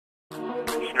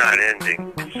It's not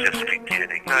ending, it's just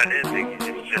beginning. Not ending,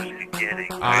 it's just beginning.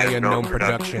 Iunknown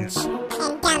Productions. And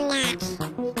DumbKnock.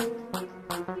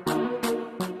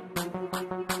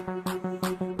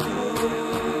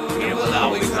 It will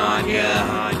always haunt ya.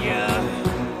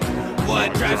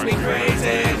 What drives me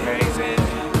crazy?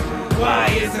 Why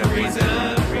is the reason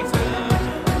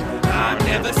I'm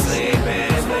never sleeping?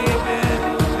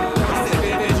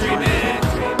 Constantly dreaming,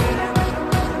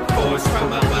 forced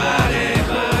from my body.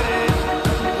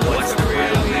 What's the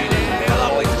real meaning? They'll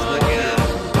always want ya,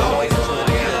 always want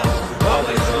ya,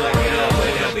 always want ya.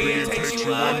 When they'll be and takes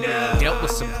you under. Dealt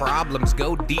with some problems,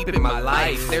 go deep in my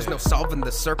life. There's no solving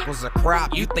the circles of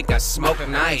crop. You think I smoke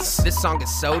nice? This song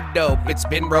is so dope, it's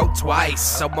been wrote twice.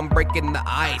 So I'm breaking the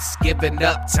ice, giving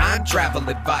up time travel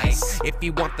advice. If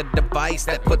you want the device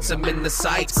that puts them in the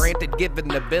sights, granted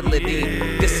given ability,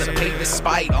 dissipate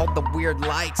despite all the weird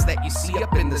lights that you see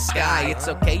up in the sky. It's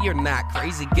okay, you're not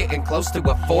crazy, getting close to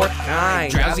a fourth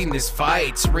kind. Drowsiness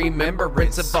fights,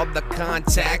 remembrance of all the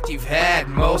contact you've had.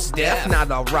 Most deaf,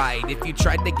 not alright. If you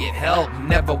tried to get help,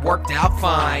 never worked out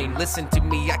fine. Listen to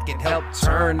me, I can help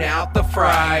turn out the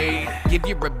fright. Give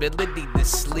your ability to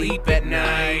sleep at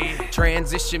night.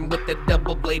 Transition with the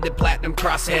double-bladed platinum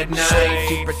crosshead knife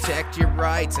to protect your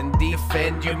rights and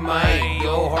defend your might.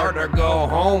 Go hard or go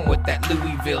home with that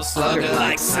Louisville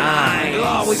slugger-like sign. It'll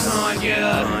always haunt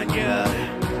ya.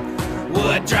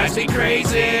 What drives me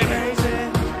crazy?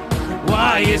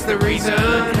 Why is the reason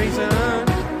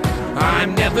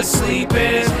I'm never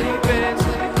sleeping?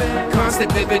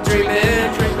 Constant vivid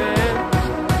dreaming,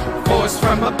 forced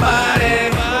from my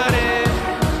body.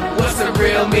 What's the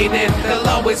real meaning? They'll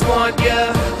always want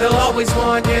ya, they'll always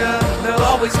want ya, they'll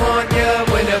always want ya.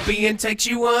 When a being takes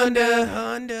you under.